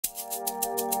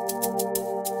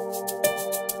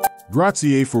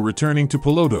Grazie for returning to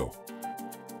PoloTo.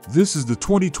 This is the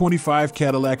 2025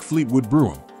 Cadillac Fleetwood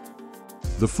Brougham.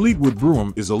 The Fleetwood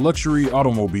Brougham is a luxury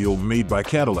automobile made by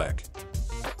Cadillac.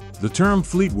 The term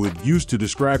Fleetwood used to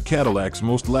describe Cadillac's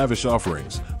most lavish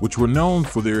offerings, which were known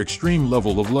for their extreme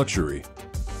level of luxury.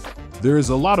 There is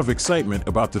a lot of excitement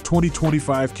about the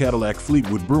 2025 Cadillac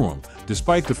Fleetwood Brougham,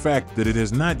 despite the fact that it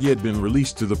has not yet been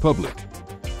released to the public.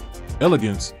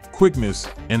 Elegance, quickness,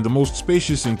 and the most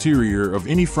spacious interior of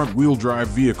any front-wheel drive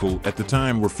vehicle at the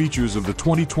time were features of the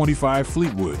 2025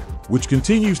 Fleetwood, which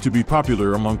continues to be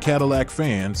popular among Cadillac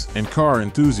fans and car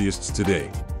enthusiasts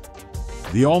today.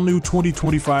 The all-new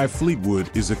 2025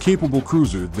 Fleetwood is a capable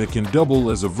cruiser that can double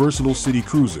as a versatile city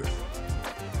cruiser.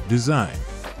 Design.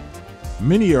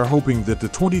 Many are hoping that the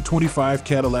 2025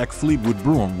 Cadillac Fleetwood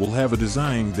Brougham will have a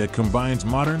design that combines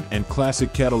modern and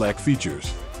classic Cadillac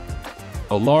features.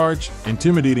 A large,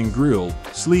 intimidating grille,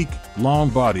 sleek, long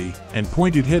body, and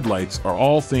pointed headlights are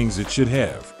all things it should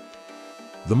have.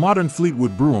 The modern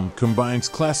Fleetwood Brougham combines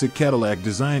classic Cadillac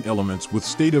design elements with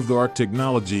state-of-the-art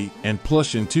technology and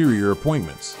plush interior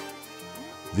appointments.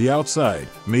 The outside,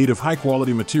 made of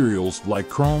high-quality materials like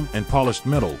chrome and polished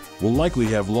metal, will likely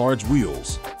have large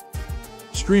wheels.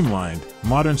 Streamlined,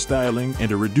 modern styling,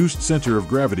 and a reduced center of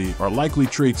gravity are likely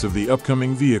traits of the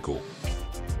upcoming vehicle.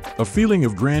 A feeling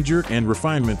of grandeur and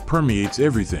refinement permeates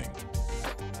everything.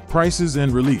 Prices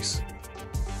and release.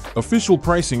 Official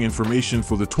pricing information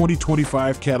for the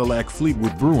 2025 Cadillac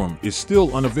Fleetwood Brougham is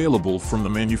still unavailable from the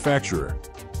manufacturer.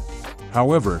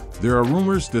 However, there are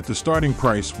rumors that the starting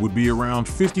price would be around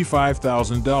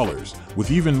 $55,000, with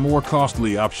even more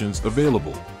costly options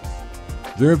available.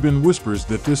 There have been whispers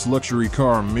that this luxury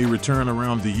car may return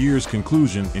around the year's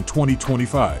conclusion in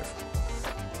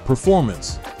 2025.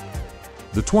 Performance.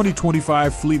 The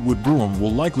 2025 Fleetwood Brougham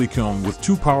will likely come with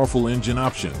two powerful engine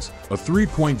options, a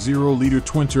 3.0-liter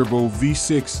twin-turbo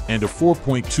V6 and a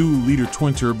 4.2-liter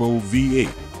twin-turbo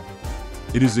V8.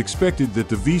 It is expected that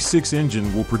the V6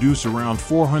 engine will produce around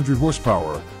 400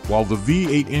 horsepower, while the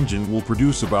V8 engine will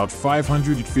produce about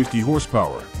 550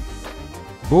 horsepower.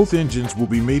 Both engines will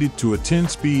be mated to a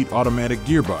 10-speed automatic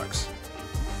gearbox.